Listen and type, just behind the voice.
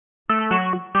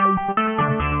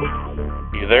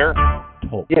there?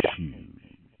 Talk Yeah. shoes.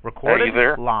 Recorded you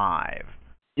there? Live.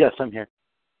 Yes, I'm here.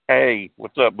 Hey,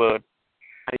 what's up, bud?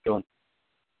 How you doing?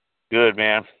 Good,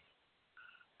 man.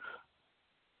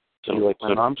 Do you like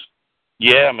my mom's?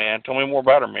 Yeah, man. Tell me more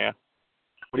about her, man.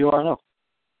 What do you want to know?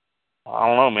 I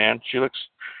don't know, man. She looks,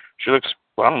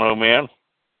 I don't know, man.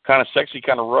 Kind of sexy,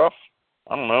 kind of rough.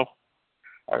 I don't know.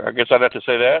 I guess I'd have to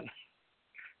say that.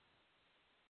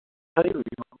 Hey,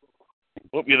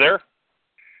 Whoop, you there?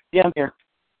 yeah, I'm here.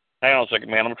 Hang on a second,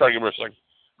 man. I'm going to try to give her a second.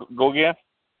 Go again?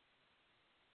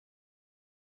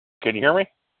 Can you hear me?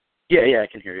 Yeah, I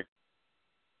can hear you.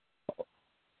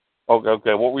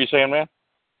 Okay. What were you saying, man?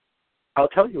 I'll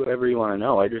tell you whatever you want to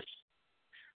know. I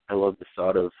love the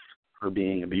thought of her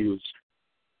being abused.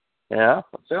 Yeah,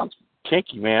 that sounds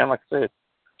kinky, man. Like I said,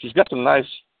 she's got some nice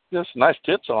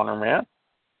tits on her, man.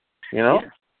 You know?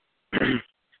 Yeah.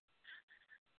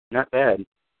 Not bad.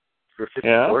 For a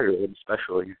 54-year-old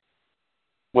especially.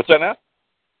 What's that now?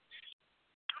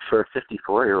 For a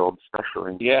 54-year-old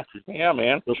especially. Yeah,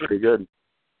 man. Looks pretty good.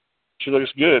 She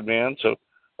looks good, man. So,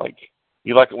 like,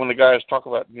 you like it when the guys talk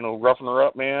about, roughing her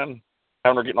up, man?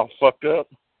 Having her getting all fucked up?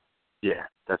 Yeah,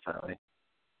 definitely.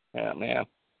 Yeah, man.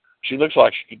 She looks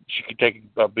like she could take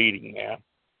a beating, man.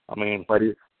 I mean, Why do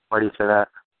you say that?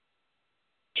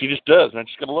 she just does, man.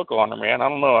 She's got a look on her, man. I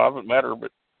don't know. I haven't met her,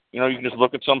 but, you can just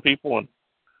look at some people and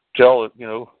tell it,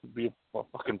 it'd be a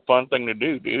fucking fun thing to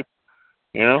do, dude.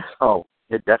 Oh,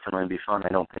 it'd definitely be fun. I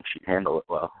don't think she'd handle it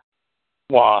well.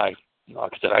 Why?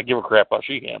 Like I said, I give a crap how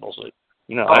she handles it.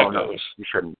 How it goes. You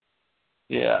shouldn't.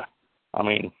 Yeah. I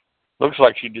mean, looks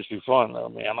like she'd just be fun, though,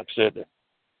 man. Like I said,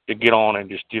 to get on and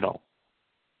just,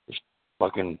 just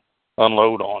fucking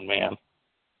unload on, man.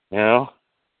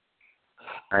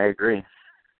 I agree.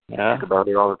 Yeah. I think about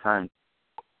it all the time.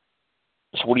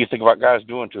 So what do you think about guys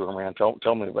doing to her, man?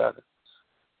 Tell me about it.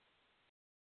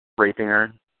 Raping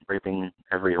her, raping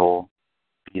every hole,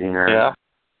 beating her, Yeah.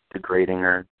 degrading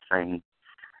her, saying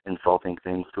insulting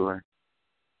things to her.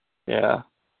 Yeah.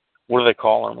 What do they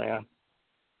call her, man?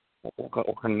 What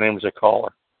kind of names they call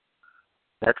her?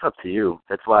 That's up to you.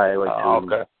 That's why I like to.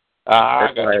 Okay. I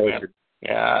That's got why you, I man. like to.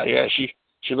 Yeah.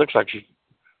 She looks like she's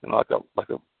like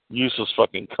a useless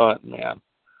fucking cunt, man.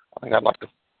 I think I'd like to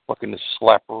fucking just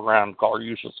slap her around and call her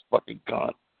useless fucking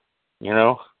cunt.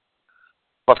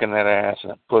 Fucking that ass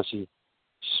and that pussy,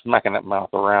 smacking that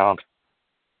mouth around.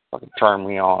 Fucking turn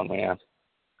me on, man.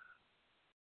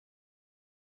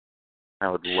 I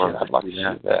would love I'd like to see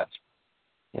that. see that.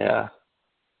 Yeah.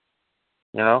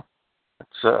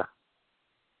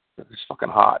 It's fucking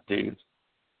hot, dude.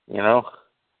 Oh,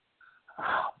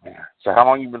 man. So how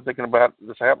long you been thinking about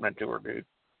this happening to her, dude?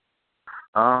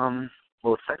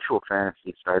 Well, sexual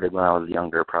fantasy started when I was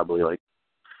younger, probably like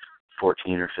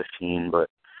 14 or 15, but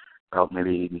about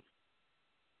maybe,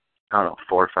 I don't know,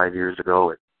 4 or 5 years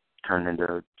ago, it turned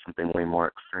into something way more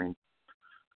extreme.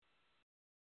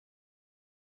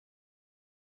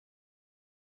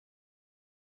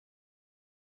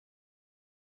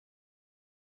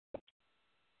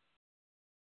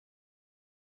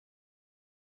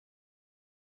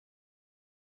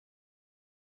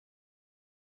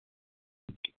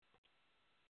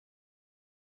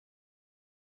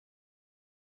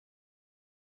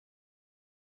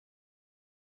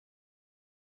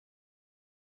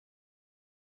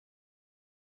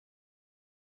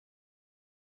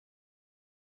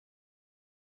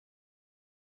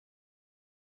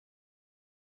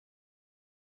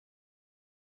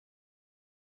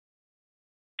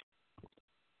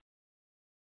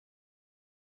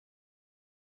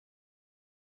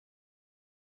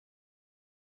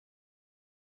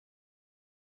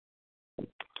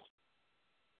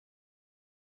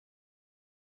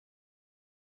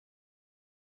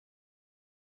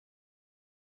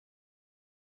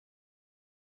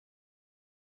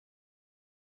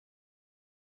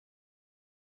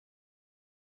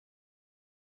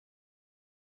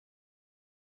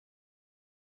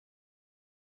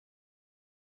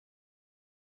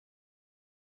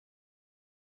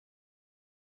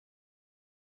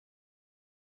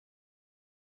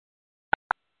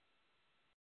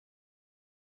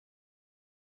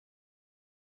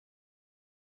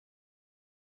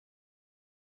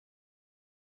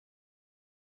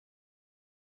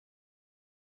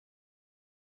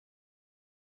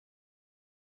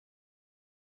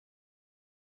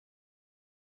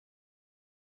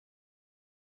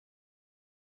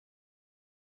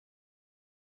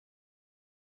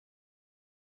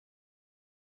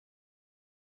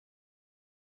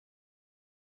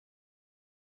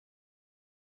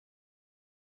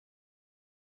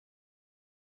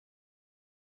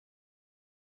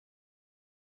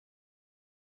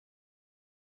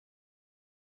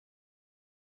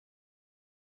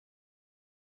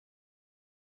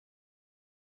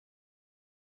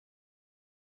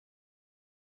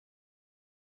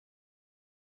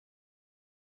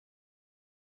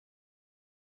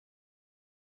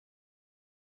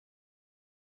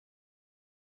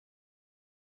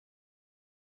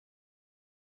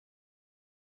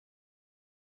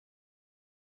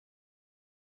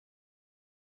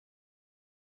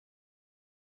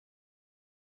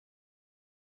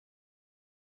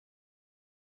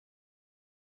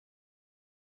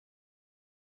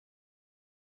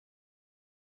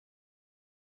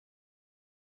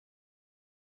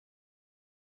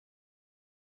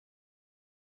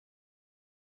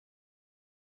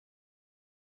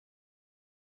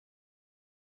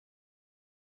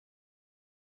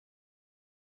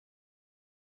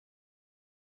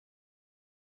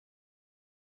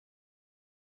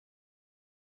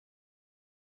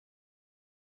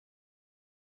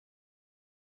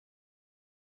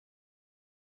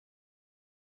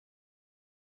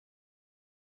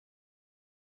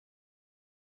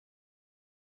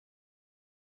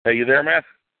 Hey, you there, man?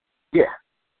 Yeah.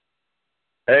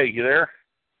 Hey, you there?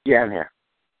 Yeah, I'm here.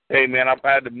 Hey, man, I've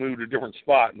had to move to a different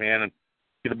spot, man, and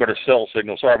get a better cell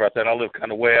signal. Sorry about that. I live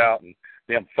kind of way out, and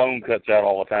damn phone cuts out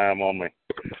all the time on me.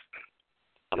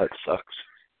 Oh, that sucks.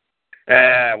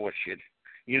 Well, shit.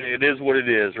 You know, it is what it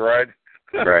is, right?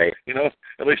 Right. You know,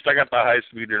 at least I got the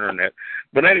high-speed internet.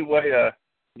 But anyway,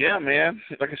 yeah, man,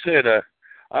 like I said, I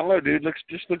don't know, dude.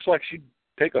 Just looks like she'd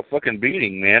take a fucking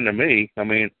beating, man, to me. I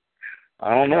mean,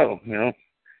 I don't know, you know.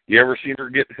 You ever seen her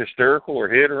get hysterical or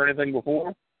hit or anything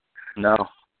before? No,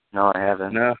 I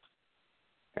haven't. No.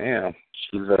 Damn.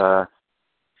 She's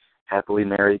happily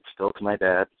married still to my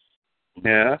dad.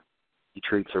 Yeah. He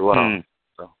treats her well.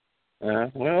 So.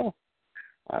 Well,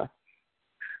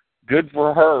 good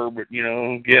for her, but you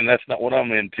know, again, that's not what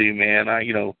I'm into, man. I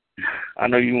know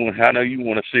you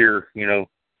want to see her, you know,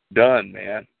 done,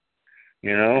 man.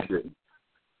 You know.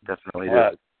 Definitely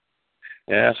do.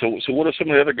 Yeah. So what have some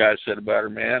of the other guys said about her,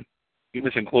 man? Give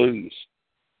me some clues.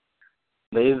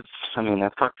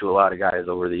 I've talked to a lot of guys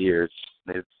over the years.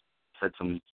 They've said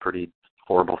some pretty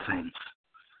horrible things.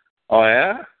 Oh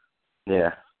yeah.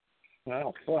 Yeah.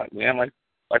 Well, fuck, man.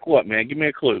 Like what, man? Give me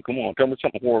a clue. Come on, tell me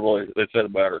something horrible they said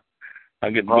about her.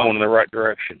 I'm getting going in the right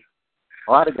direction.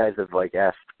 A lot of guys have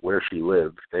asked where she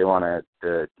lives. They want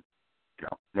to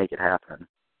make it happen.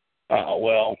 Oh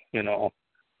well, you know,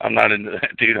 I'm not into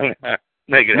that, dude. I mean,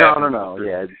 make it happen. No.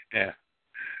 Yeah. Yeah.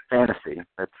 Fantasy.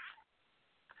 That's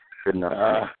good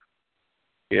enough.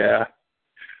 Yeah.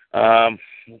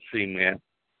 Let's see, man.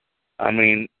 I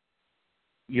mean,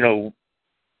 you know,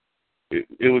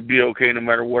 it would be okay no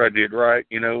matter what I did, right?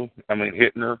 You know, I mean,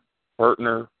 hitting her, hurting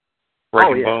her,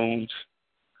 breaking bones.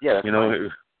 Yeah, that's fine.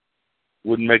 It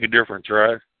wouldn't make a difference,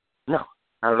 right? No,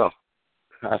 not at all.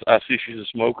 I see she's a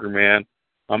smoker, man.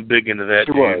 I'm big into that.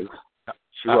 She dude. was.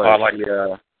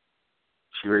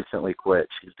 She recently quit.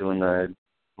 She's doing the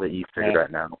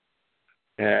e-cigarette now.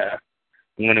 Yeah.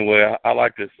 Anyway, I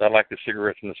like this. I like the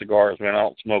cigarettes and the cigars, man. I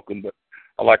don't smoke them, but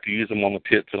I like to use them on the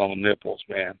tits and on the nipples,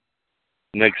 man.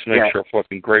 Makes for a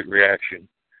fucking great reaction.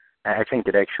 I think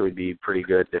it'd actually be pretty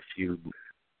good if you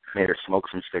made her smoke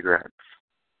some cigarettes.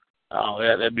 Oh,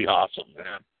 yeah, that'd be awesome,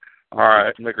 man. All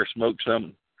right, make her smoke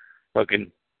some,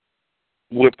 fucking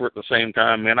whip her at the same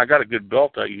time, man. I got a good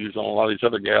belt I use on a lot of these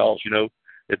other gals, you know.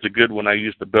 It's a good one. I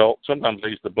use the belt. Sometimes I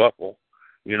use the buckle,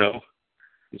 you know.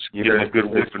 Just give them a good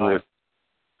whipping with.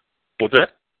 What's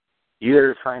that?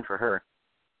 Either is fine for her.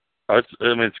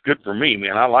 It's good for me,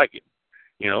 man. I like it.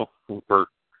 You know, for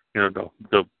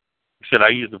the said I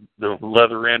use the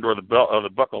leather end or the belt or the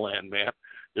buckle end, man.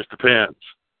 Just depends.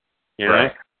 You know.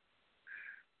 Right.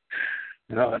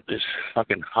 You know, it's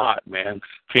fucking hot, man. It's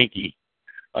kinky.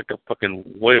 Like a fucking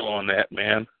whale on that,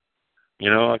 man. You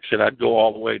know, like I said, I'd go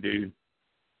all the way, dude.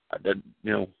 I did,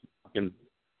 you know, fucking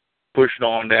push it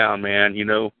on down, man. You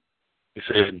know, he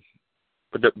said,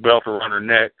 put that belt around her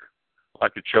neck. I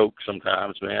like to choke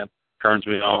sometimes, man. Turns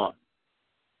me on.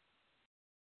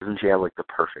 Doesn't she have the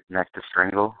perfect neck to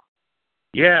strangle?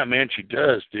 Yeah, man, she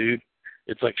does, dude.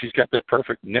 It's like she's got that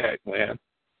perfect neck, man.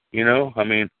 You know, I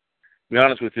mean, to be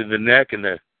honest with you, the neck and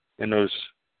those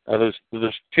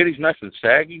titties nice and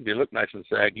saggy. They look nice and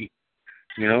saggy.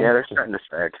 You know. Yeah, they're starting to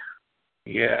sag.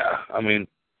 Yeah, I mean,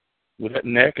 with that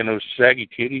neck and those saggy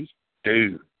titties,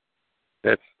 dude,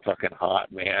 that's fucking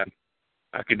hot, man.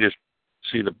 I could just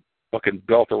see the fucking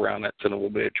belt around that son of a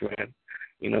bitch, man.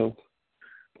 You know,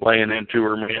 laying into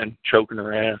her, man, choking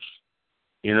her ass.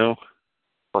 You know.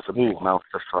 Plus a big mouth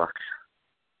to fuck.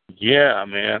 Yeah,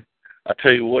 man. I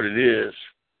tell you what it is.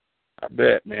 I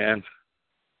bet, man.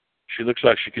 She looks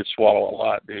like she could swallow a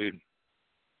lot, dude.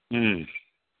 Man.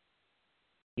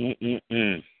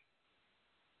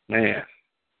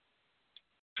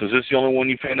 So is this the only one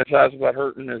you fantasize about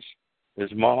hurting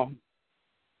is mom?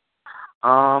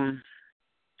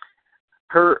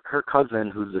 Her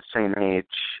cousin, who's the same age,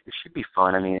 it should be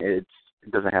fun. I mean, it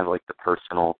doesn't have the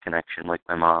personal connection like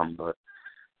my mom, but.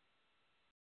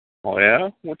 Oh yeah?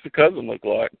 What's the cousin look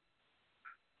like?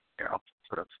 Yeah, I'll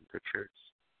put up some pictures.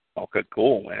 Okay,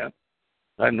 cool, man.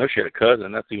 I didn't know she had a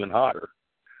cousin. That's even hotter.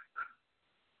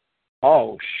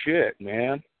 Oh shit,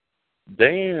 man.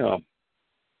 Damn,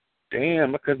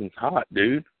 my cousin's hot,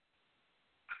 dude.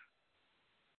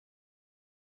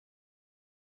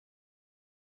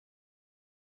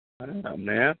 Damn,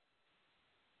 man.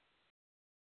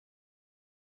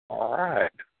 All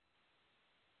right.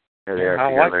 There they are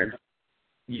together.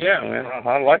 Yeah, man.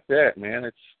 I like that,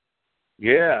 man.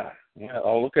 Yeah.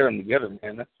 Oh, look at them together,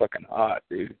 man. That's fucking hot,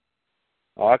 dude.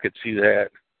 Oh, I could see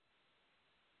that.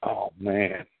 Oh,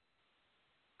 man.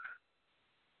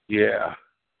 Yeah.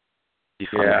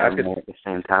 be fun to have more at the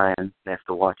same time. They have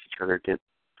to watch each other get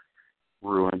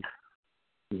ruined.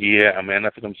 Yeah, man,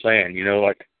 that's what I'm saying.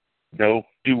 Like,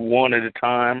 do one at a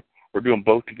time, or do them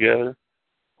both together,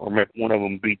 or make one of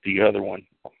them beat the other one.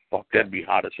 Oh, fuck, that'd be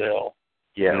hot as hell.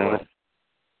 Yeah,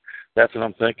 that's what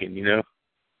I'm thinking.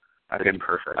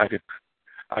 Perfect.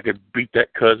 I could beat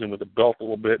that cousin with a belt a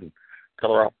little bit and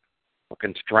tell her I'll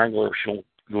fucking strangle her. She'll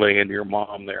lay into your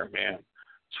mom there, man.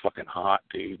 It's fucking hot,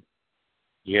 dude.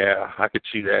 Yeah, I could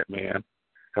see that, man.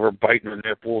 Have her biting her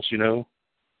nipples,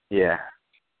 Yeah.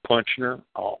 punching her.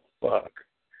 Oh, fuck.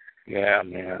 Yeah,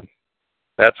 man.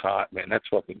 That's hot, man. That's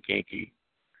fucking kinky.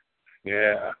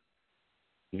 Yeah.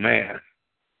 Man,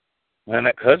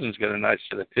 that cousin's got a nice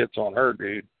set of tits on her,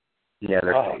 dude. Yeah,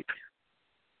 they're fake.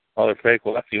 Oh, they're fake?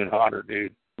 Well, that's even hotter,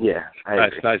 dude. Yeah, I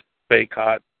agree. Nice, fake,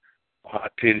 hot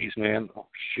titties, man. Oh,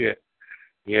 shit.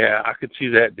 Yeah, I could see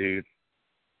that, dude.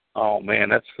 Oh, man,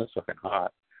 that's fucking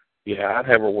hot. Yeah, I'd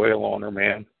have her wail on her,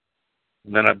 man.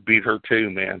 And then I'd beat her, too,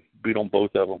 man. Beat on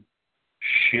both of them.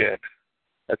 Shit.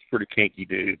 That's pretty kinky,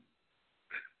 dude.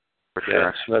 For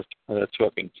sure. That's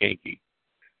fucking kinky.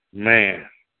 Man.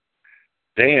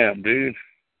 Damn, dude.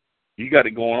 You got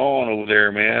it going on over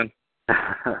there, man.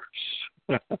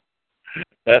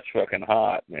 That's fucking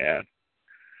hot, man.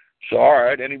 So, all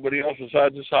right. Anybody else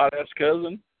besides this hot-ass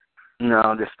cousin?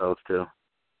 No, just those two.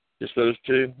 Just those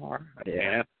two? All right, yeah.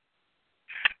 Man.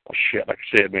 Well, shit, like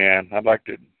I said, man, I'd like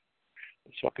to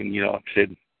fucking, like I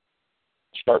said,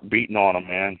 start beating on them,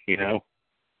 man,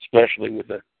 especially with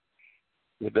that,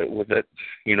 that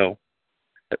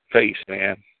face,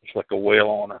 man. It's like a whale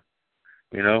on her,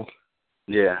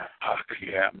 Yeah. Oh,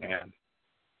 yeah, man.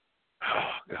 Oh,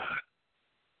 God.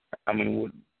 I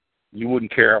mean, you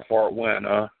wouldn't care how far it went,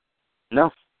 huh?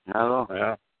 No, not at all.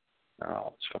 Yeah.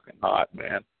 Oh, it's fucking hot,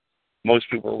 man. Most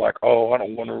people are like, oh, I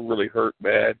don't want to really hurt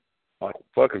bad. Like,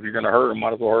 fuck, if you're going to hurt them,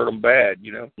 might as well hurt them bad,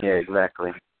 Yeah,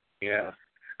 exactly. Yeah.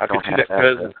 I could see that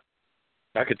cousin.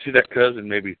 I could see that cousin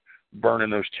maybe burning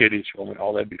those titties for me.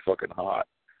 Oh, that'd be fucking hot.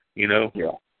 Yeah.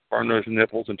 Burn those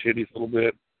nipples and titties a little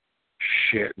bit.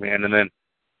 Shit, man. And then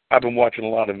I've been watching a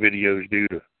lot of videos,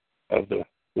 dude, of the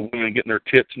women getting their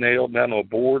tits nailed down to a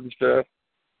board and stuff.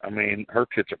 I mean, her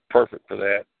tits are perfect for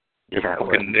that. Yeah,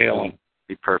 fucking nail them.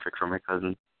 Be perfect for my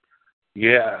cousin.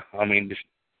 Yeah, I mean, just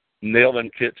nail them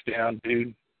tits down,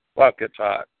 dude. Fuck, it's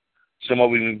hot. Some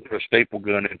of them even put a staple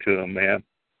gun into them, man.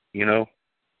 Nail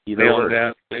them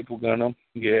down, staple gun them.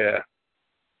 Yeah.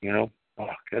 Oh,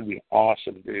 that'd be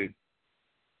awesome, dude.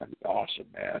 That'd be awesome,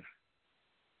 man.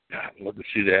 God, I'd love to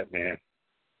see that, man.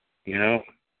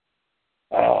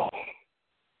 Oh,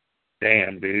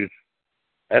 damn, dude.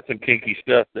 That's some kinky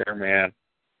stuff there, man.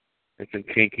 That's some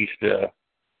kinky stuff.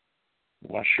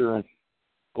 Well, I sure am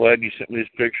glad you sent me these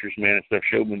pictures, man, and stuff.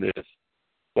 Showed me this.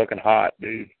 Fucking hot,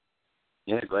 dude.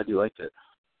 Yeah, glad you liked it.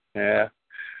 Yeah.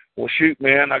 Well, shoot,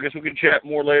 man. I guess we can chat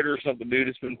more later or something, dude.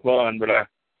 It's been fun, but I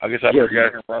guess I better get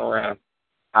out here and run around.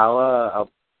 I'll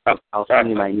send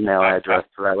you my email address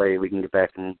so that way we can get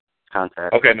back in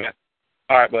contact. Okay, man.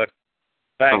 All right, bud.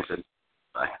 Thanks.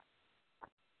 Bye.